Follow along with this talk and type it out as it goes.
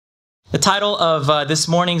The title of this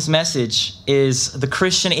morning's message is The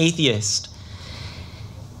Christian Atheist.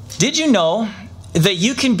 Did you know that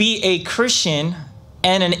you can be a Christian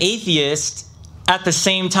and an atheist at the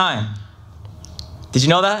same time? Did you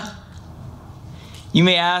know that? You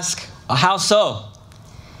may ask, how so?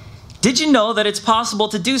 Did you know that it's possible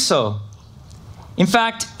to do so? In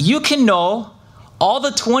fact, you can know all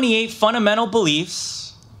the 28 fundamental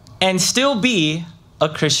beliefs and still be a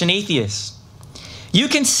Christian atheist. You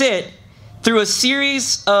can sit through a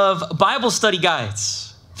series of Bible study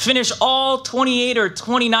guides, finish all 28 or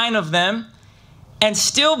 29 of them, and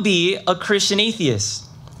still be a Christian atheist.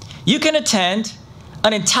 You can attend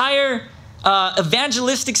an entire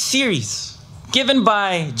evangelistic series given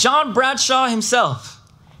by John Bradshaw himself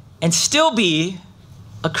and still be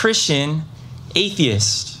a Christian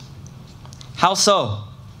atheist. How so?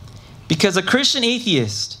 Because a Christian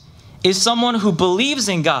atheist is someone who believes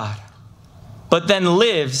in God, but then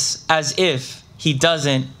lives as if he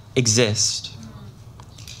doesn't exist.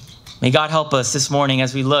 May God help us this morning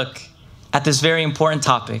as we look at this very important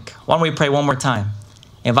topic. Why don't we pray one more time?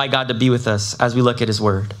 Invite God to be with us as we look at his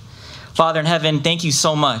word. Father in heaven, thank you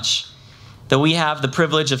so much that we have the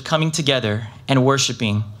privilege of coming together and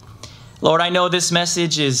worshiping. Lord, I know this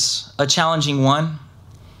message is a challenging one.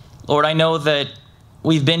 Lord, I know that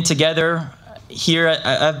we've been together here.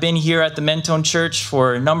 I've been here at the Mentone Church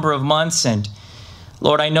for a number of months, and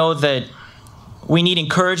Lord, I know that we need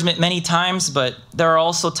encouragement many times, but there are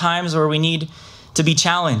also times where we need to be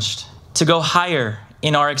challenged, to go higher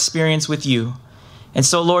in our experience with you. And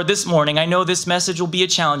so, Lord, this morning, I know this message will be a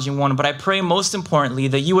challenging one, but I pray most importantly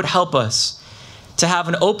that you would help us to have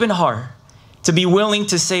an open heart, to be willing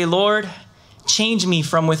to say, Lord, change me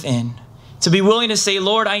from within, to be willing to say,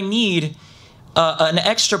 Lord, I need an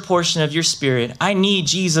extra portion of your Spirit. I need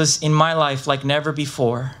Jesus in my life like never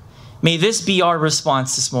before. May this be our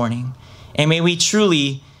response this morning. And may we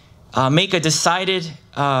truly make a decision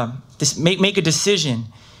to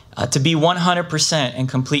be 100% and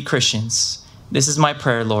complete Christians. This is my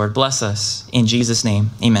prayer, Lord. Bless us in Jesus' name.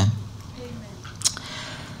 Amen.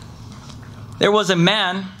 There was a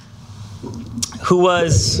man who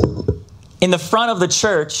was in the front of the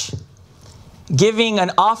church giving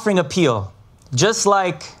an offering appeal, just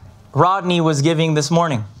like Rodney was giving this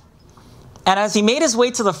morning. And as he made his way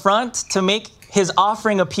to the front to make his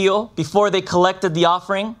offering appeal before they collected the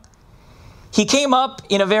offering, he came up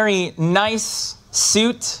in a very nice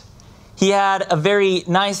suit. He had a very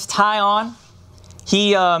nice tie on.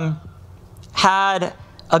 He had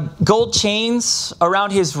gold chains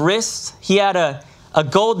around his wrists. He had a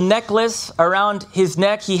gold necklace around his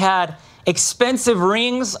neck. He had expensive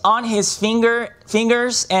rings on his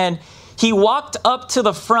fingers. And he walked up to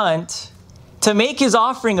the front to make his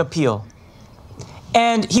offering appeal.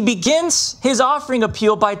 And he begins his offering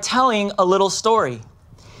appeal by telling a little story.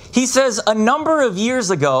 He says, a number of years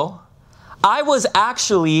ago, I was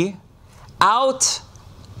actually out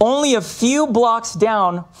only a few blocks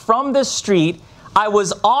down from the street. I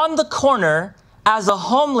was on the corner as a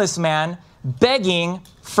homeless man begging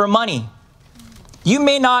for money. You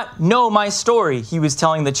may not know my story, he was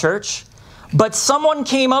telling the church, but someone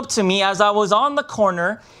came up to me as I was on the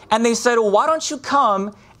corner and they said, why don't you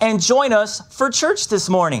come and join us for church this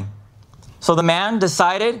morning? So the man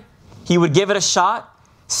decided he would give it a shot,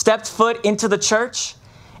 stepped foot into the church,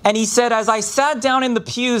 and he said, as I sat down in the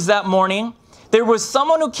pews that morning, there was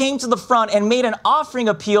someone who came to the front and made an offering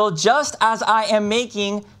appeal just as I am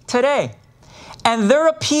making today. And their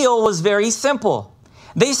appeal was very simple.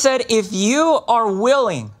 They said, if you are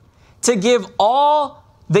willing to give all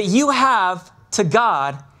that you have to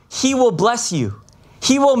God, he will bless you.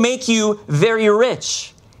 He will make you very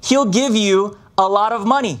rich. He'll give you a lot of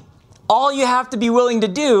money. All you have to be willing to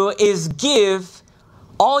do is give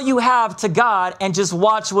all you have to God and just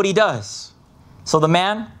watch what he does. So the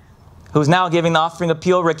man who's now giving the offering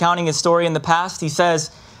appeal, recounting his story in the past, he says,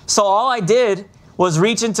 so all I did was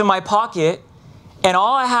reach into my pocket and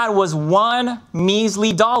all I had was $1 measly.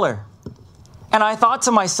 And I thought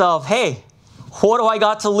to myself, hey, what do I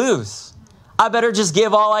got to lose? I better just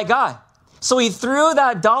give all I got. So he threw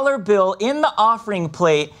that dollar bill in the offering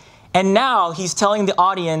plate, and now he's telling the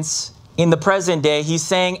audience in the present day, he's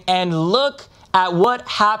saying, and look at what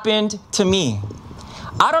happened to me.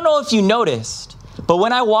 I don't know if you noticed, but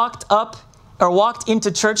when I walked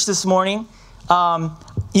into church this morning,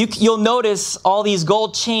 you'll notice all these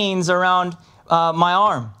gold chains around my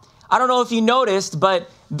arm. I don't know if you noticed, but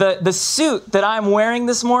the suit that I'm wearing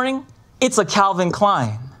this morning, it's a Calvin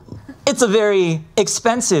Klein. It's a very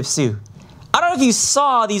expensive suit. I don't know if you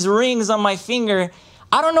saw these rings on my finger.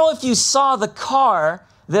 I don't know if you saw the car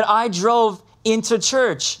that I drove into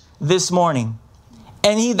church this morning.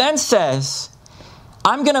 And he then says,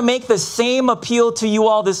 I'm going to make the same appeal to you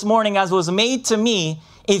all this morning as was made to me.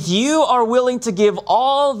 If you are willing to give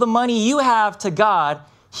all the money you have to God,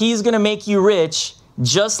 he's going to make you rich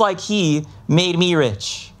just like he made me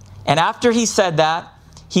rich. And after he said that,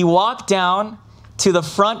 he walked down to the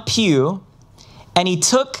front pew and he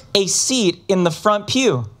took a seat in the front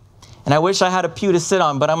pew. And I wish I had a pew to sit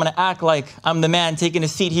on, but I'm going to act like I'm the man taking a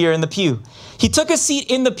seat here in the pew. He took a seat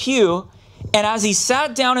in the pew, and as he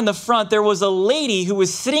sat down in the front, there was a lady who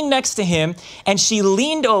was sitting next to him, and she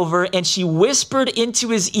leaned over and she whispered into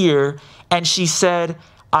his ear, and she said,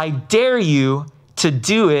 I dare you to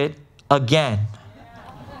do it again.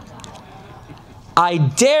 I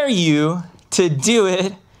dare you to do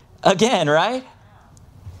it again, right?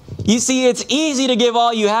 You see, it's easy to give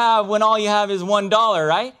all you have when all you have is $1,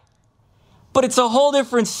 right? But it's a whole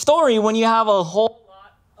different story when you have a whole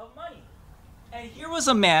lot of money. And here was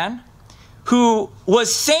a man who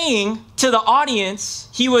was saying to the audience,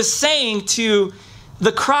 he was saying to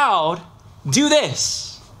the crowd, do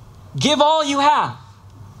this, give all you have.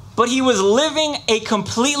 But he was living a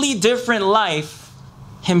completely different life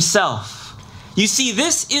himself. You see,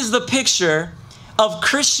 this is the picture of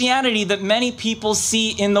Christianity that many people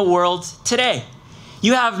see in the world today.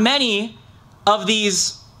 You have many of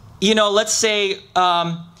these, let's say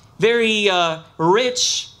very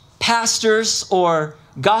rich pastors or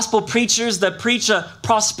gospel preachers that preach a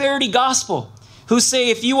prosperity gospel, who say,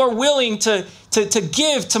 if you are willing to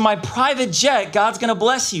give to my private jet, God's going to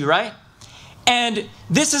bless you, right? And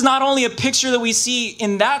this is not only a picture that we see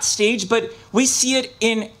in that stage, but we see it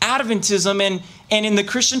in Adventism and in the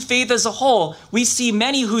Christian faith as a whole. We see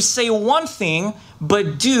many who say one thing,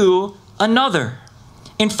 but do another.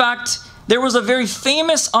 In fact, there was a very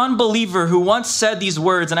famous unbeliever who once said these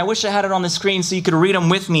words, and I wish I had it on the screen so you could read them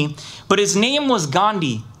with me, but his name was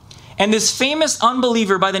Gandhi. And this famous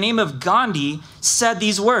unbeliever by the name of Gandhi said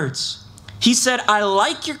these words. He said, I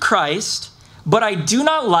like your Christ, but I do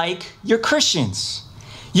not like your Christians.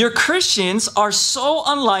 Your Christians are so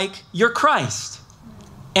unlike your Christ.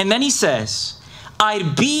 And then he says,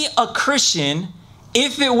 I'd be a Christian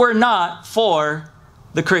if it were not for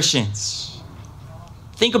the Christians.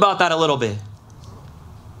 Think about that a little bit.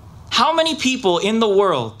 How many people in the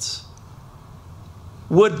world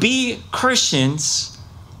would be Christians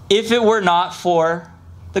if it were not for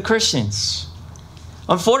the Christians?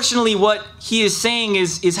 Unfortunately, what he is saying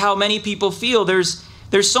is how many people feel. There's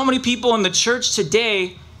so many people in the church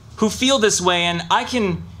today who feel this way, and I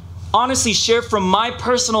can honestly share from my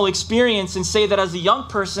personal experience and say that as a young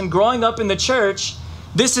person growing up in the church,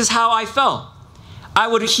 this is how I felt. I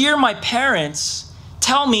would hear my parents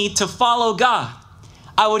tell me to follow God.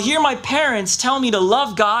 I would hear my parents tell me to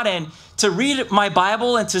love God and to read my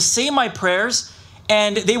Bible and to say my prayers.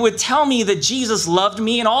 And they would tell me that Jesus loved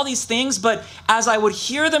me and all these things. But as I would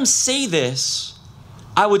hear them say this,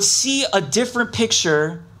 I would see a different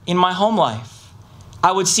picture in my home life.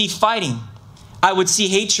 I would see fighting. I would see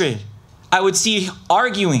hatred. I would see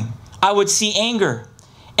arguing. I would see anger.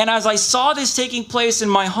 And as I saw this taking place in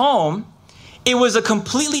my home, it was a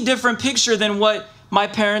completely different picture than what my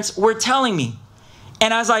parents were telling me.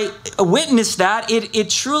 And as I witnessed that, it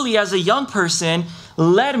truly, as a young person,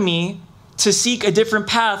 led me to seek a different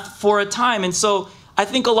path for a time. And so I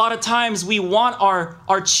think a lot of times we want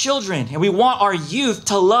our children and we want our youth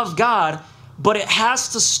to love God, but it has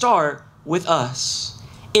to start with us.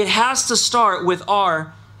 It has to start with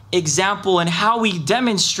our example and how we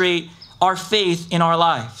demonstrate our faith in our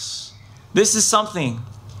lives. This is something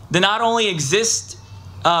that not only exists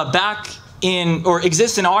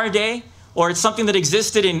exists in our day, or it's something that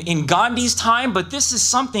existed in Gandhi's time, but this is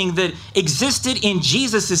something that existed in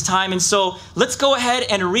Jesus's time. And so let's go ahead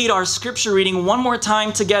and read our scripture reading one more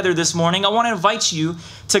time together this morning. I want to invite you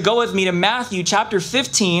to go with me to Matthew chapter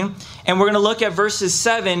 15, and we're going to look at verses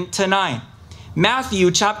 7 to 9. Matthew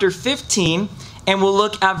chapter 15, and we'll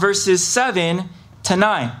look at verses 7 to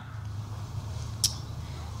 9.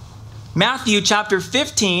 Matthew chapter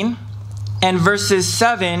 15 and verses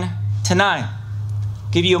 7 to 9.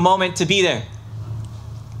 Give you a moment to be there.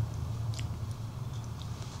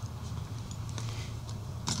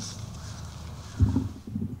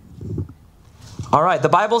 All right, the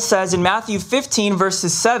Bible says in Matthew 15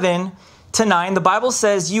 verses 7 to 9, the Bible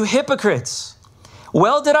says, you hypocrites,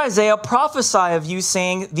 well did Isaiah prophesy of you,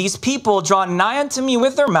 saying, these people draw nigh unto me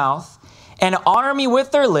with their mouth and honor me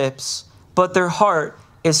with their lips, but their heart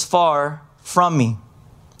is far from me.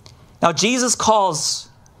 Now Jesus calls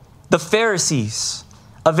the Pharisees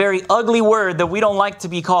a very ugly word that we don't like to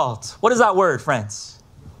be called. What is that word, friends?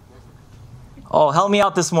 Oh, help me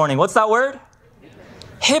out this morning. What's that word?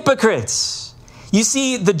 hypocrites. You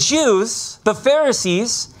see, the Jews, the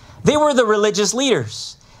Pharisees, they were the religious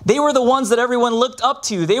leaders. They were the ones that everyone looked up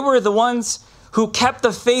to. They were the ones who kept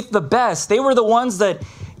the faith the best. They were the ones that,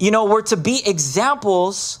 were to be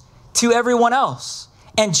examples to everyone else.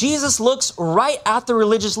 And Jesus looks right at the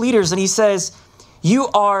religious leaders and he says, you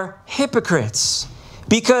are hypocrites,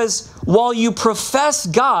 because while you profess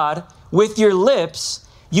God with your lips,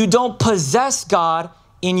 you don't possess God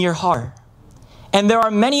in your heart. And there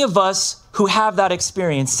are many of us who have that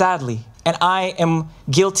experience, sadly, and I am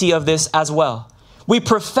guilty of this as well. We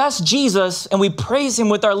profess Jesus and we praise him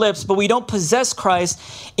with our lips, but we don't possess Christ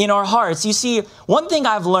in our hearts. You see, one thing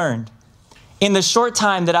I've learned in the short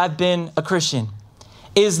time that I've been a Christian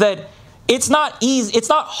is that it's not easy, it's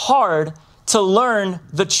not hard to learn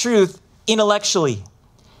the truth intellectually.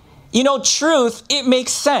 Truth, it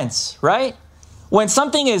makes sense, right? When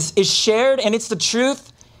something is shared and it's the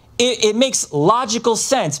truth, it makes logical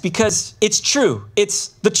sense because it's true. It's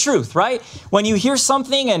the truth, right? When you hear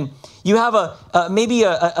something and you have maybe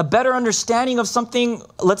a better understanding of something,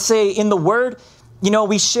 let's say in the Word,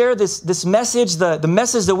 we share this message, the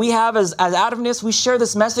message that we have as Adventists, we share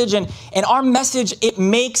this message and our message, it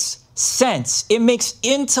makes sense. It makes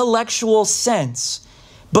intellectual sense.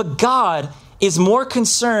 But God is more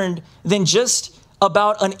concerned than just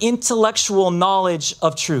about an intellectual knowledge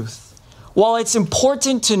of truth. While it's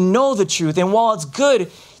important to know the truth, and while it's good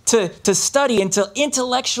to study and to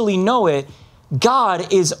intellectually know it,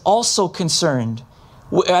 God is also concerned.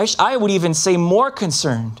 I would even say more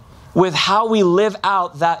concerned with how we live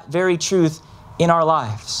out that very truth in our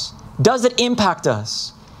lives. Does it impact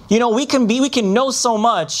us? We can know so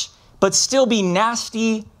much, but still be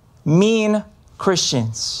nasty, mean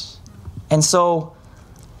Christians. And so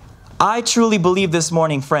I truly believe this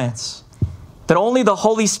morning, friends, that only the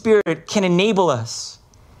Holy Spirit can enable us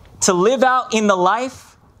to live out in the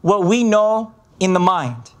life what we know in the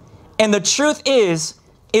mind. And the truth is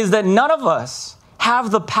that none of us have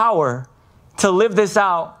the power to live this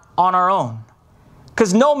out on our own.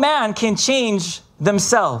 Because no man can change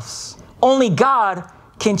themselves. Only God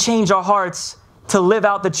can change our hearts to live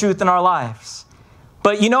out the truth in our lives.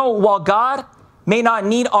 But while God may not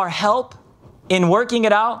need our help in working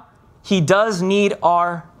it out, he does need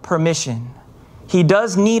our permission. He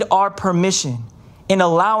does need our permission in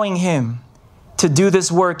allowing him to do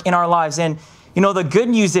this work in our lives. And the good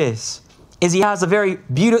news is he has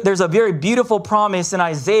there's a very beautiful promise in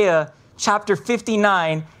Isaiah chapter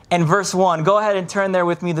 59 and verse 1. Go ahead and turn there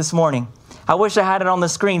with me this morning. I wish I had it on the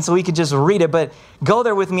screen so we could just read it, but go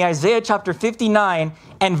there with me. Isaiah chapter 59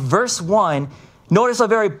 and verse 1. Notice a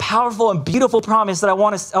very powerful and beautiful promise that I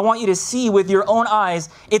want you to see with your own eyes.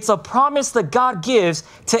 It's a promise that God gives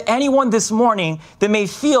to anyone this morning that may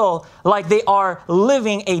feel like they are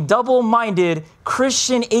living a double-minded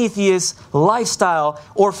Christian atheist lifestyle,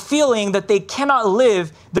 or feeling that they cannot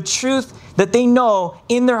live the truth that they know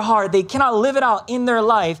in their heart. They cannot live it out in their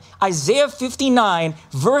life. Isaiah 59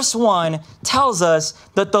 verse 1 tells us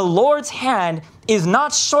that the Lord's hand is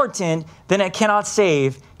not shortened that it cannot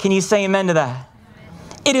save. Can you say amen to that?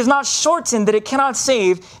 It is not shortened that it cannot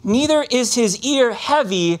save, neither is his ear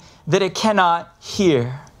heavy that it cannot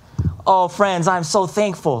hear. Oh, friends, I'm so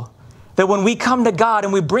thankful that when we come to God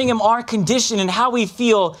and we bring him our condition and how we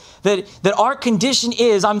feel that our condition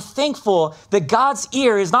is, I'm thankful that God's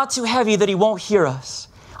ear is not too heavy that he won't hear us.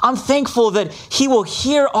 I'm thankful that he will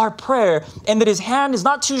hear our prayer and that his hand is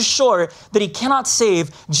not too short that he cannot save.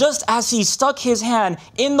 Just as he stuck his hand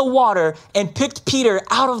in the water and picked Peter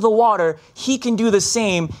out of the water, he can do the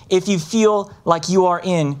same if you feel like you are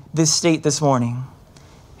in this state this morning.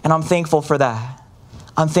 And I'm thankful for that.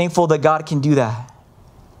 I'm thankful that God can do that.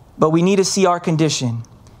 But we need to see our condition,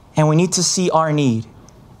 and we need to see our need,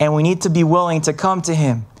 and we need to be willing to come to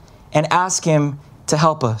him and ask him to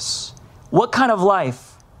help us. What kind of life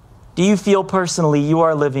do you feel personally you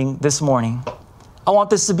are living this morning? I want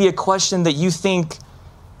this to be a question that you think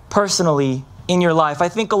personally in your life. I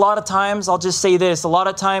think a lot of times, I'll just say this, a lot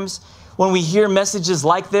of times when we hear messages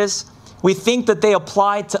like this, we think that they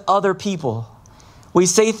apply to other people. We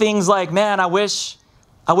say things like, man, I wish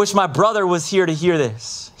my brother was here to hear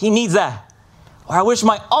this. He needs that. Or I wish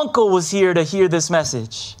my uncle was here to hear this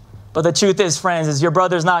message. But the truth is, friends, is your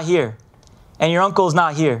brother's not here and your uncle's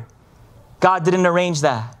not here. God didn't arrange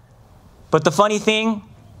that. But the funny thing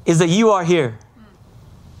is that you are here.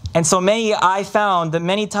 And so I found that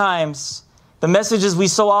many times the messages we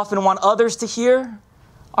so often want others to hear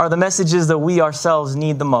are the messages that we ourselves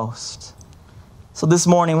need the most. So this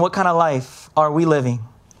morning, what kind of life are we living?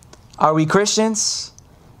 Are we Christians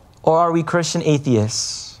or are we Christian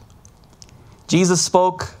atheists? Jesus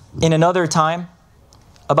spoke in another time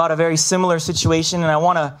about a very similar situation, and I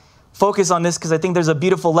want to focus on this because I think there's a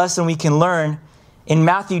beautiful lesson we can learn in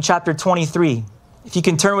Matthew chapter 23. If you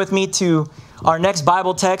can turn with me to our next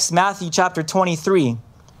Bible text, Matthew chapter 23,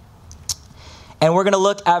 and we're going to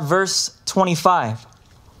look at verse 25.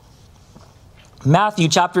 Matthew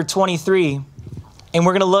chapter 23, and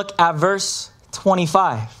we're going to look at verse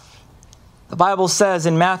 25. The Bible says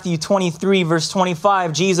in Matthew 23, verse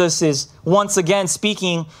 25, Jesus is once again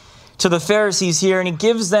speaking to the Pharisees here, and he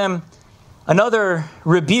gives them another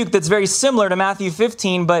rebuke that's very similar to Matthew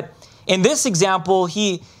 15, but in this example,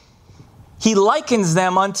 he likens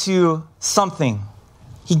them unto something.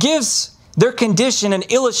 He gives their condition an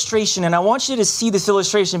illustration, and I want you to see this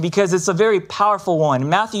illustration because it's a very powerful one.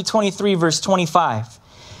 Matthew 23, verse 25.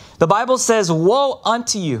 The Bible says, "Woe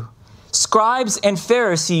unto you, scribes and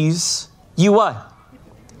Pharisees, you what?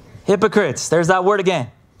 Hypocrites." There's that word again.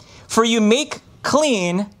 "For you make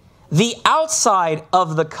clean the outside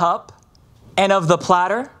of the cup and of the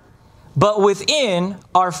platter, but within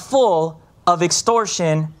are full of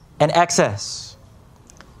extortion and excess."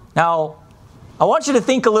 Now, I want you to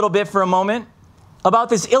think a little bit for a moment about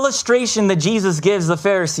this illustration that Jesus gives the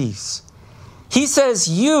Pharisees. He says,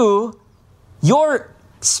 your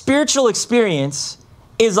spiritual experience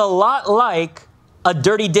is a lot like a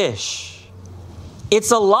dirty dish. It's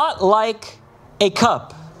a lot like a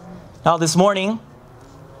cup. Now, this morning,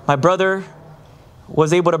 my brother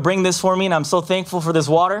was able to bring this for me, and I'm so thankful for this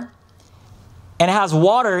water. And it has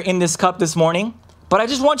water in this cup this morning. But I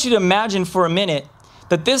just want you to imagine for a minute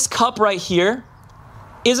that this cup right here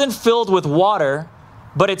isn't filled with water,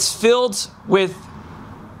 but it's filled with,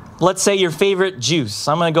 let's say, your favorite juice.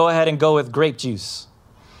 I'm going to go ahead and go with grape juice.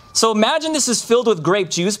 So imagine this is filled with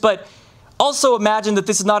grape juice, but also imagine that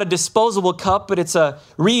this is not a disposable cup, but it's a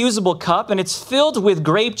reusable cup, and it's filled with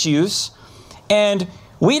grape juice, and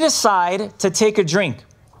we decide to take a drink.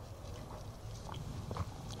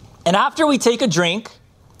 And after we take a drink,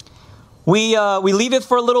 we leave it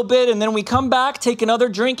for a little bit, and then we come back, take another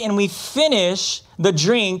drink, and we finish the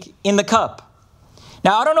drink in the cup.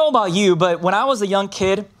 Now, I don't know about you, but when I was a young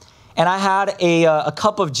kid and I had a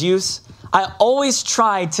cup of juice, I always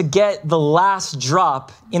tried to get the last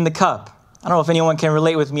drop in the cup. I don't know if anyone can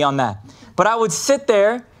relate with me on that. But I would sit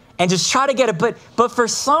there and just try to get it. But for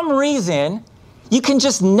some reason, you can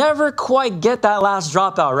just never quite get that last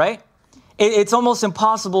drop out, right? It's almost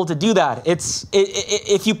impossible to do that.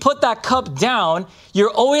 If you put that cup down, you're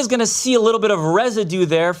always going to see a little bit of residue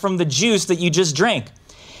there from the juice that you just drank.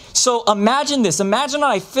 So imagine this. Imagine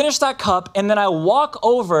I finish that cup and then I walk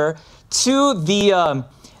over to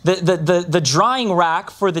the drying rack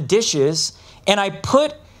for the dishes, and I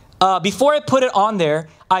put before I put it on there,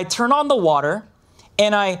 I turn on the water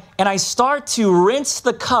and I start to rinse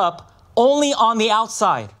the cup only on the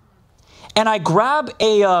outside. And I grab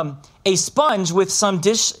a sponge with some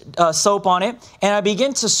dish soap on it, and I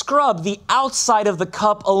begin to scrub the outside of the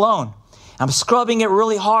cup alone. I'm scrubbing it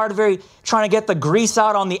really hard, trying to get the grease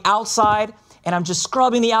out on the outside, and I'm just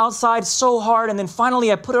scrubbing the outside so hard, and then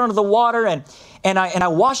finally I put it under the water, and I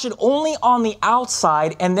wash it only on the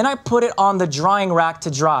outside, and then I put it on the drying rack to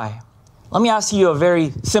dry. Let me ask you a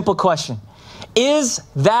very simple question. Is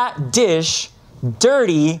that dish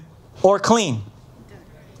dirty or clean?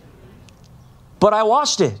 But I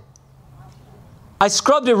washed it. I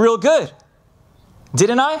scrubbed it real good.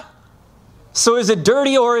 Didn't I? So is it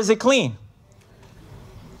dirty or is it clean?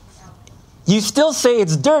 You still say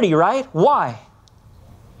it's dirty, right? Why?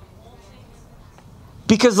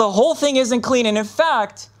 Because the whole thing isn't clean. And in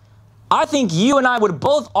fact, I think you and I would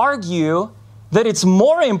both argue that it's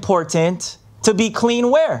more important to be clean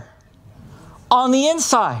where? On the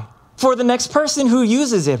inside, for the next person who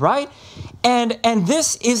uses it, right? And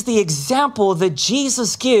this is the example that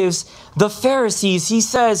Jesus gives the Pharisees. He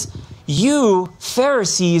says, you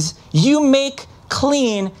Pharisees, you make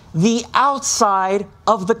clean the outside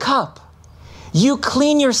of the cup. You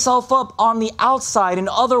clean yourself up on the outside. In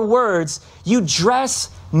other words, you dress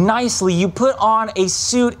nicely. You put on a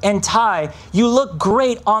suit and tie. You look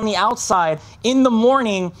great on the outside. In the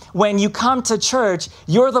morning when you come to church,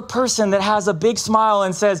 you're the person that has a big smile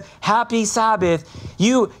and says, "Happy Sabbath."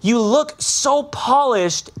 You look so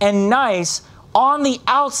polished and nice on the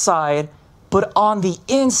outside, but on the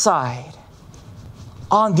inside,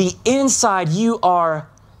 you are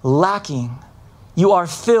lacking. You are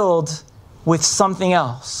filled with something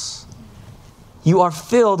else. You are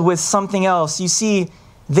filled with something else. You see,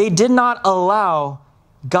 they did not allow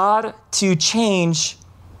God to change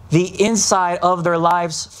the inside of their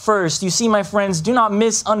lives first. You see, my friends, do not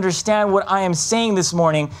misunderstand what I am saying this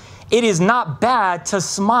morning. It is not bad to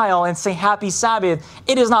smile and say happy Sabbath.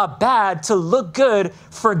 It is not bad to look good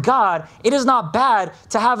for God. It is not bad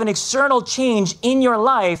to have an external change in your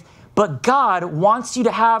life, but God wants you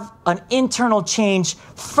to have an internal change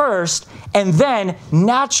first, and then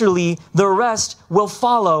naturally the rest will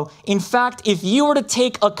follow. In fact, if you were to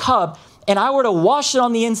take a cup and I were to wash it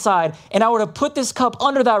on the inside, and I were to put this cup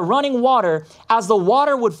under that running water, as the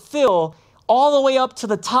water would fill all the way up to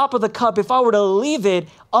the top of the cup, if I were to leave it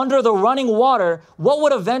under the running water, what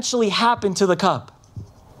would eventually happen to the cup?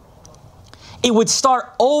 It would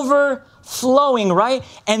start overflowing, right?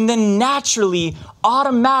 And then naturally,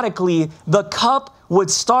 automatically, the cup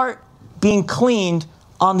would start being cleaned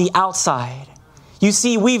on the outside. You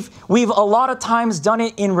see, we've a lot of times done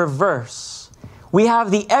it in reverse. We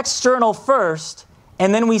have the external first,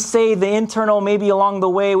 and then we say the internal maybe along the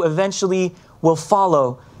way eventually will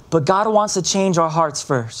follow. But God wants to change our hearts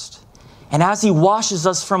first. And as He washes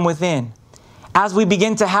us from within, as we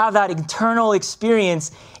begin to have that internal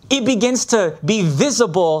experience, it begins to be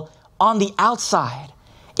visible on the outside.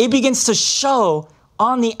 It begins to show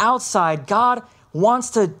on the outside. God wants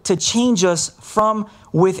to change us from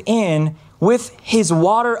within with His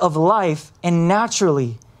water of life, and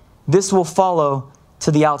naturally, this will follow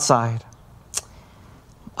to the outside.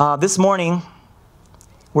 This morning,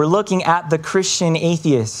 we're looking at the Christian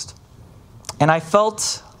atheist. And I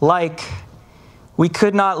felt like we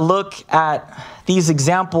could not look at these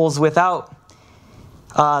examples without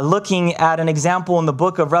looking at an example in the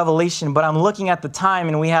book of Revelation. But I'm looking at the time,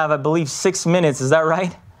 and we have, I believe, 6 minutes. Is that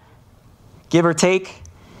right? Give or take.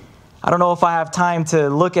 I don't know if I have time to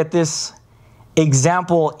look at this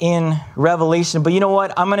example in Revelation. But you know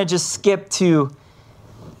what? I'm going to just skip to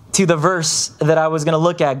the verse that I was going to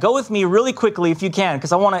look at. Go with me really quickly if you can,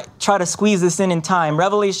 because I want to try to squeeze this in time.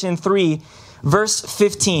 Revelation 3, verse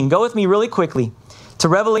 15. Go with me really quickly to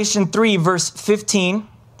Revelation 3, verse 15.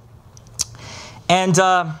 And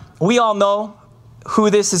we all know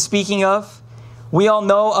who this is speaking of. We all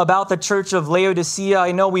know about the church of Laodicea.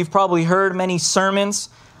 I know we've probably heard many sermons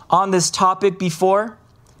on this topic before.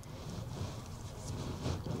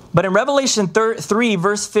 But in Revelation 3,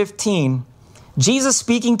 verse 15, Jesus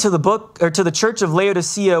speaking to the church of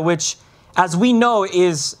Laodicea, which, as we know,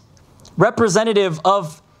 is representative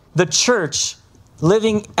of the church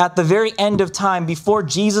living at the very end of time before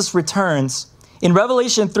Jesus returns. In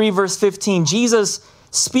Revelation 3, verse 15, Jesus,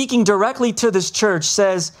 speaking directly to this church,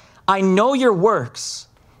 says, "I know your works,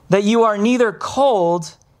 that you are neither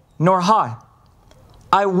cold nor hot.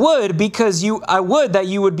 I would that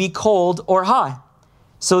you would be cold or hot.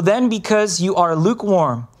 So then, because you are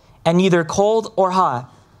lukewarm and neither cold or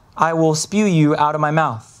hot, I will spew you out of my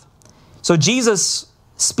mouth." So Jesus,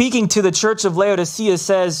 speaking to the church of Laodicea,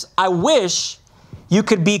 says, I wish you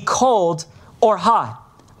could be cold or hot.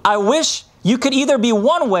 I wish you could either be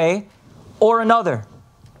one way or another.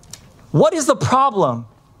 What is the problem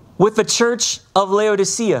with the church of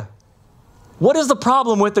Laodicea? What is the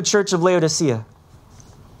problem with the church of Laodicea?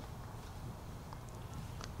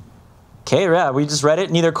 Okay, yeah, we just read it.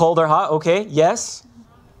 Neither cold or hot. Okay, yes.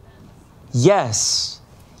 Yes.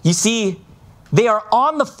 You see, they are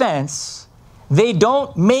on the fence. They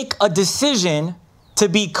don't make a decision to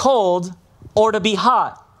be cold or to be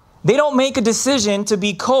hot. They don't make a decision to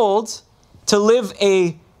be cold, to live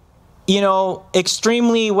a,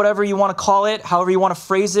 extremely, whatever you want to call it, however you want to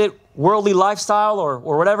phrase it, worldly lifestyle or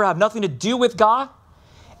whatever, have nothing to do with God.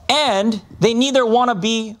 And they neither want to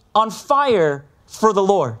be on fire for the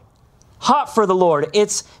Lord, hot for the Lord.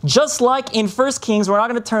 It's just like in 1 Kings, we're not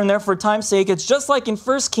going to turn there for time's sake. It's just like in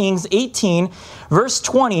 1 Kings 18, verse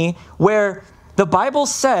 20, where the Bible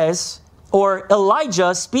says, or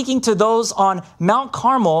Elijah speaking to those on Mount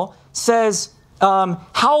Carmel says,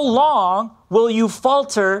 how long will you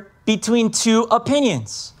falter between two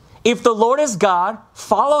opinions? If the Lord is God,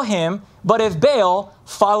 follow Him, but if Baal,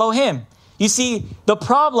 follow him. You see, the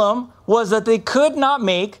problem was that they could not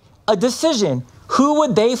make a decision. Who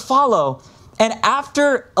would they follow? And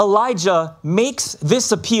after Elijah makes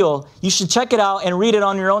this appeal, you should check it out and read it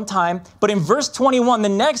on your own time. But in verse 21, the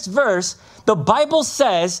next verse, the Bible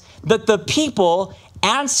says that the people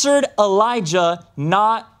answered Elijah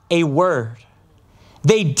not a word.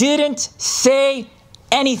 They didn't say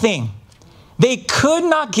anything. They could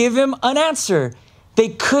not give him an answer. They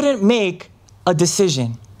couldn't make a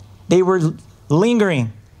decision. They were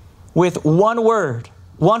lingering with one word,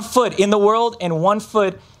 1 foot in the world and 1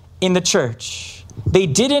 foot in the church. They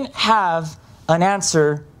didn't have an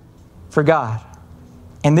answer for God.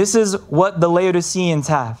 And this is what the Laodiceans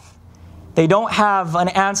have. They don't have an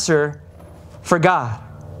answer for God.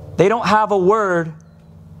 They don't have a word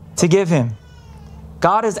to give Him.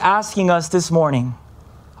 God is asking us this morning,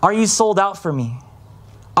 are you sold out for me?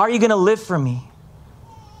 Are you going to live for me?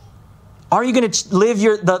 Are you going to live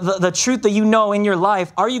the truth that you know in your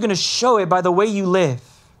life? Are you going to show it by the way you live?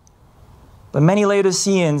 But many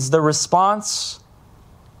Laodiceans, the response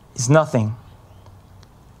is nothing.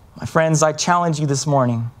 My friends, I challenge you this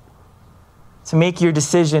morning to make your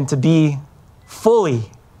decision to be fully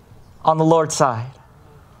on the Lord's side,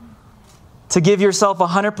 to give yourself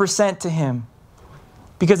 100% to Him,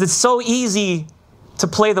 because it's so easy to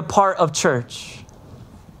play the part of church.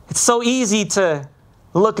 It's so easy to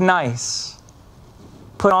look nice,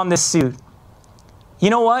 put on this suit. You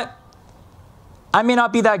know what? I may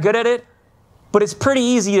not be that good at it, but it's pretty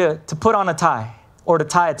easy to put on a tie or to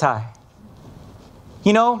tie a tie.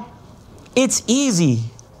 You know, it's easy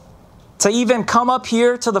to even come up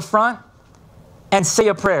here to the front and say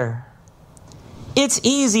a prayer. It's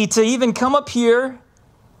easy to even come up here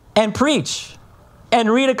and preach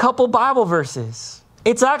and read a couple Bible verses.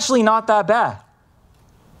 It's actually not that bad.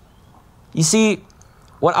 You see,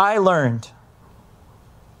 what I learned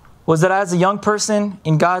was that as a young person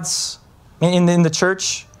in the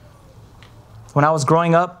church, when I was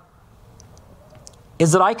growing up,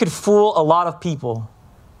 is that I could fool a lot of people.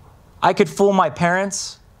 I could fool my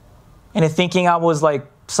parents into thinking I was like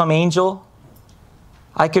some angel.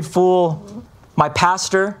 I could fool my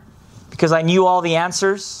pastor because I knew all the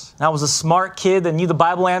answers. And I was a smart kid that knew the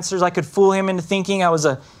Bible answers. I could fool him into thinking I was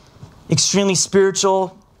an extremely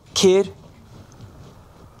spiritual kid.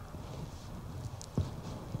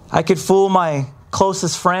 I could fool my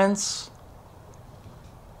closest friends.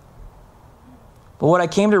 But what I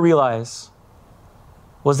came to realize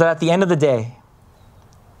was that at the end of the day,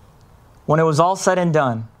 when it was all said and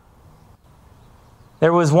done,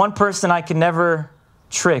 there was one person I could never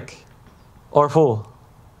trick or fool.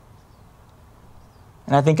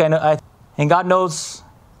 And I think and God knows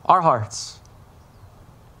our hearts.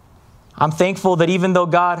 I'm thankful that even though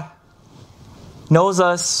God knows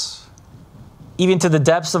us, even to the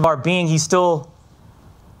depths of our being, He still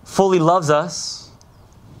fully loves us.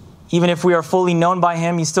 Even if we are fully known by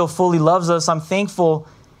Him, He still fully loves us. I'm thankful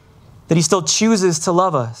that He still chooses to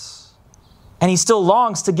love us. And He still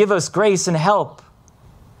longs to give us grace and help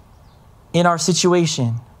in our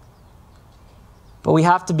situation. But we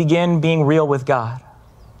have to begin being real with God.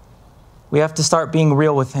 We have to start being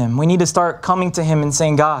real with Him. We need to start coming to Him and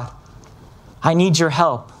saying, God, I need your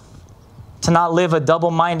help to not live a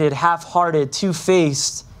double-minded, half-hearted,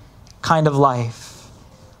 two-faced kind of life.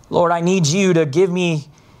 Lord, I need you to give me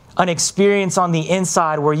an experience on the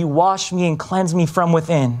inside where you wash me and cleanse me from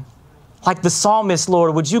within. Like the psalmist,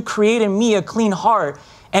 Lord, would you create in me a clean heart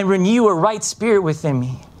and renew a right spirit within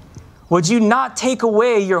me? Would you not take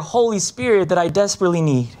away your Holy Spirit that I desperately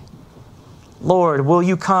need? Lord, will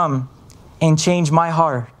you come and change my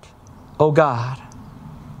heart, oh God?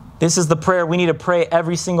 This is the prayer we need to pray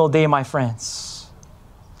every single day, my friends.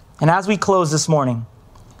 And as we close this morning,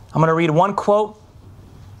 I'm going to read one quote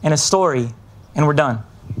and a story, and we're done.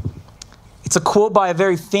 It's a quote by a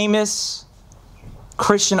very famous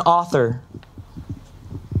Christian author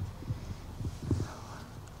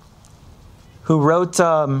who wrote,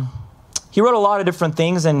 he wrote a lot of different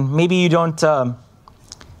things, and maybe you don't,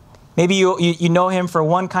 maybe you know him for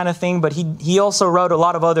one kind of thing, but he also wrote a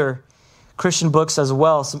lot of other Christian books as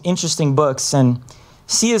well, some interesting books. And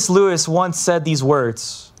C.S. Lewis once said these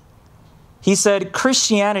words. He said,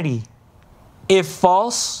 Christianity, if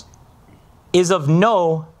false, is of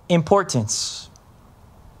no importance.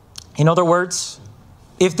 In other words,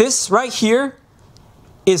 if this right here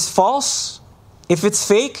is false, if it's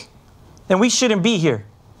fake, then we shouldn't be here.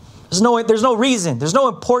 There's no reason, there's no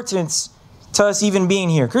importance to us even being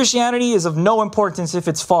here. Christianity is of no importance if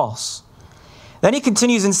it's false. Then he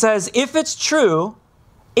continues and says, if it's true,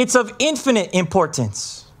 it's of infinite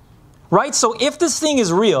importance, right? So if this thing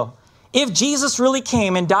is real, if Jesus really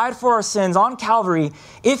came and died for our sins on Calvary,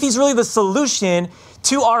 if He's really the solution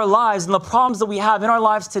to our lives and the problems that we have in our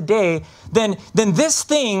lives today, then this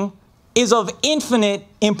thing is of infinite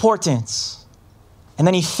importance. And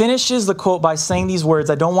then he finishes the quote by saying these words,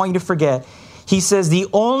 I don't want you to forget. He says, the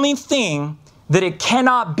only thing that it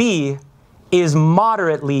cannot be is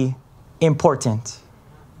moderately important.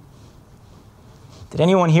 Did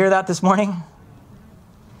anyone hear that this morning?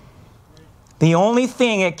 The only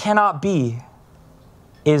thing it cannot be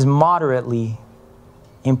is moderately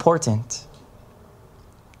important.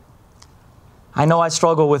 I know I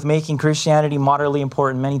struggle with making Christianity moderately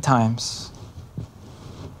important many times.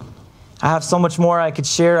 I have so much more I could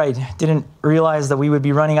share. I didn't realize that we would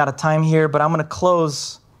be running out of time here, but I'm going to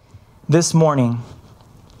close this morning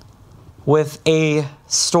with a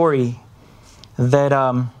story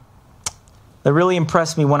that really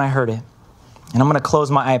impressed me when I heard it. And I'm going to close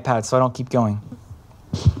my iPad so I don't keep going.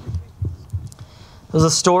 There's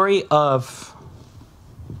a story of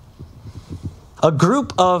a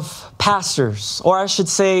group of pastors, or I should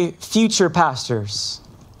say future pastors.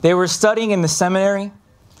 They were studying in the seminary,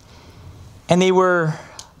 and they were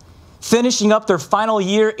finishing up their final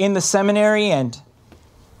year in the seminary, and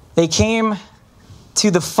they came to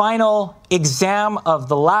the final exam of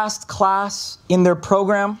the last class in their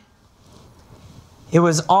program. It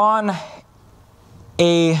was on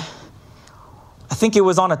I think it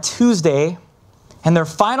was on a Tuesday, and their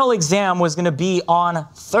final exam was going to be on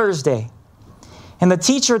Thursday. And the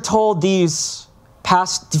teacher told these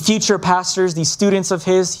future pastors, these students of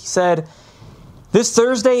his, he said, this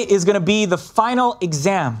Thursday is going to be the final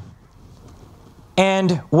exam.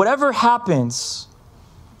 And whatever happens,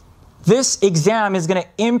 this exam is going to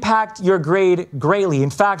impact your grade greatly. In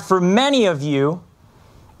fact, for many of you,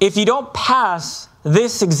 if you don't pass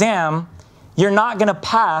this exam, you're not going to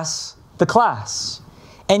pass the class.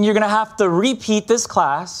 And you're going to have to repeat this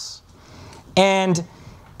class and,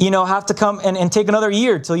 have to come and take another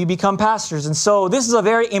year till you become pastors. And so this is a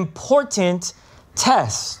very important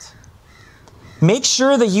test. Make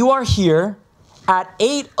sure that you are here at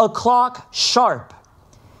 8 o'clock sharp,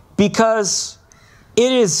 because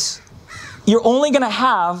you're only going to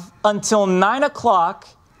have until 9 o'clock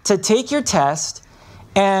to take your test,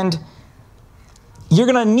 and you're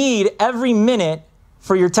going to need every minute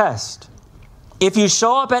for your test. If you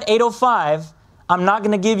show up at 8:05, I'm not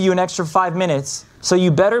going to give you an extra 5 minutes, so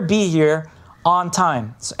you better be here on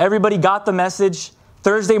time. So everybody got the message.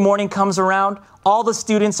 Thursday morning comes around. All the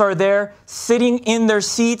students are there, sitting in their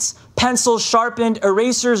seats, pencils sharpened,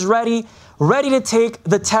 erasers ready to take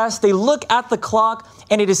the test. They look at the clock,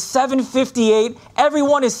 and it is 7:58.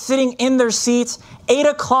 Everyone is sitting in their seats. 8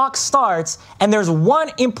 o'clock starts, and there's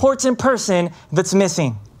one important person that's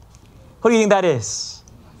missing. Who do you think that is?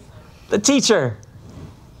 The teacher.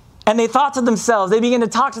 And they thought to themselves, they began to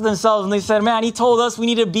talk to themselves, and they said, man, he told us we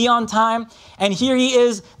need to be on time, and here he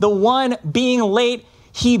is, the one being late.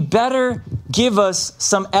 He better give us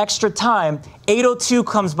some extra time. 8:02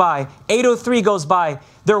 comes by. 8:03 goes by.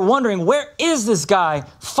 They're wondering, where is this guy?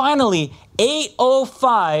 Finally,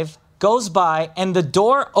 8:05 goes by, and the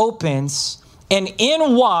door opens, and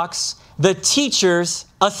in walks the teacher's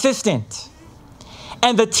assistant.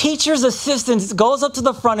 And the teacher's assistant goes up to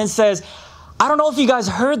the front and says, I don't know if you guys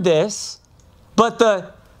heard this, but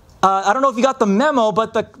I don't know if you got the memo,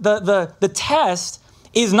 but the test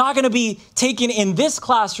is not going to be taken in this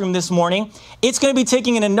classroom this morning. It's going to be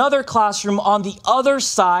taken in another classroom on the other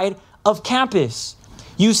side of campus.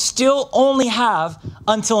 You still only have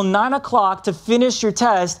until 9 o'clock to finish your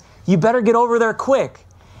test. You better get over there quick.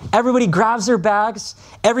 Everybody grabs their bags.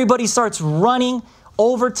 Everybody starts running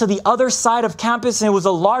over to the other side of campus, and it was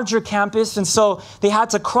a larger campus, and so they had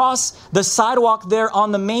to cross the sidewalk there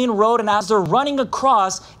on the main road. And as they're running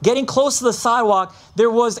across, getting close to the sidewalk, there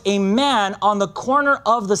was a man on the corner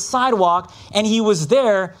of the sidewalk, and he was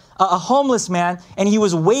there, a homeless man, and he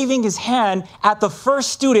was waving his hand at the first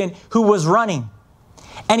student who was running.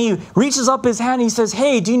 And he reaches up his hand and he says,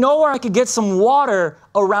 hey, do you know where I could get some water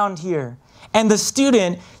around here? And the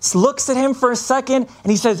student looks at him for a second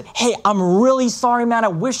and he says, hey, I'm really sorry, man. I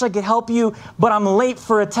wish I could help you, but I'm late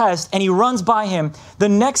for a test. And he runs by him. The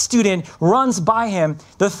next student runs by him.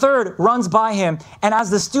 The third runs by him. And as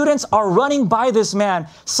the students are running by this man,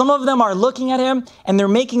 some of them are looking at him and they're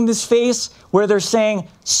making this face where they're saying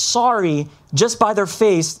sorry just by their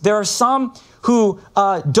face. There are some who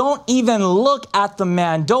don't even look at the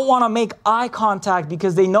man, don't want to make eye contact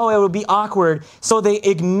because they know it would be awkward. So they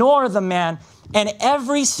ignore the man. And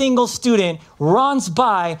every single student runs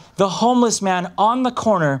by the homeless man on the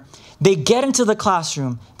corner. They get into the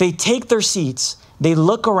classroom. They take their seats. They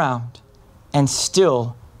look around and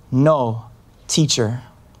still no teacher.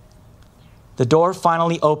 The door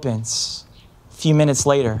finally opens a few minutes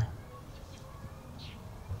later.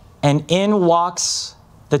 And in walks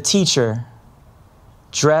the teacher,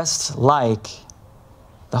 dressed like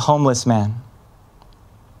the homeless man.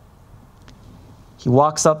 He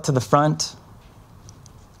walks up to the front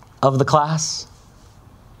of the class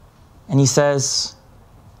and he says,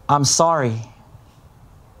 I'm sorry,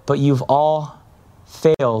 but you've all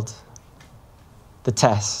failed the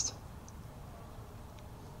test.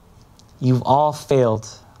 You've all failed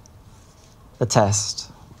the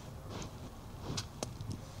test.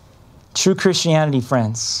 True Christianity,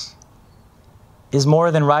 friends, is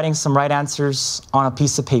more than writing some right answers on a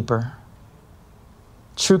piece of paper.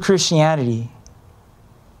 True Christianity,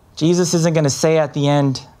 Jesus isn't going to say at the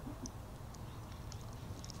end,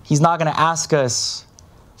 He's not going to ask us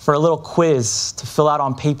for a little quiz to fill out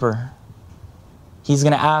on paper. He's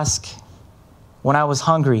going to ask, when I was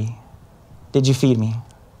hungry, did you feed me?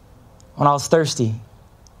 When I was thirsty,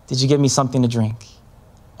 did you give me something to drink?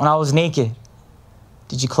 When I was naked,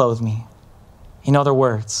 did you clothe me? In other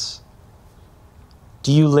words,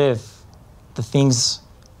 do you live the things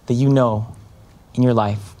that you know in your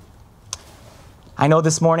life? I know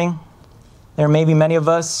this morning there may be many of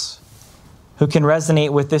us who can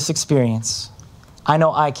resonate with this experience. I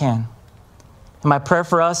know I can. And my prayer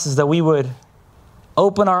for us is that we would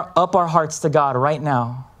open up our hearts to God right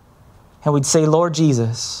now, and we'd say, Lord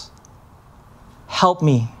Jesus, help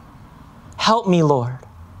me. Help me, Lord,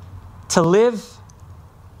 to live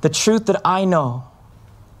the truth that I know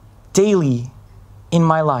daily in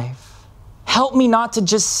my life. Help me not to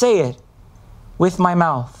just say it with my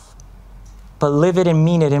mouth, but live it and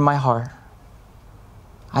mean it in my heart.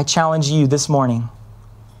 I challenge you this morning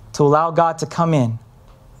to allow God to come in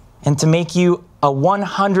and to make you a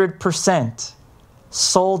 100%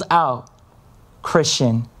 sold out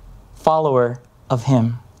Christian follower of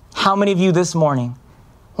Him. How many of you this morning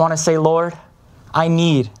want to say, Lord, I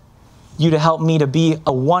need you to help me to be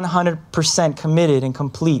a 100% committed and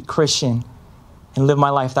complete Christian and live my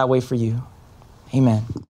life that way for you? Amen.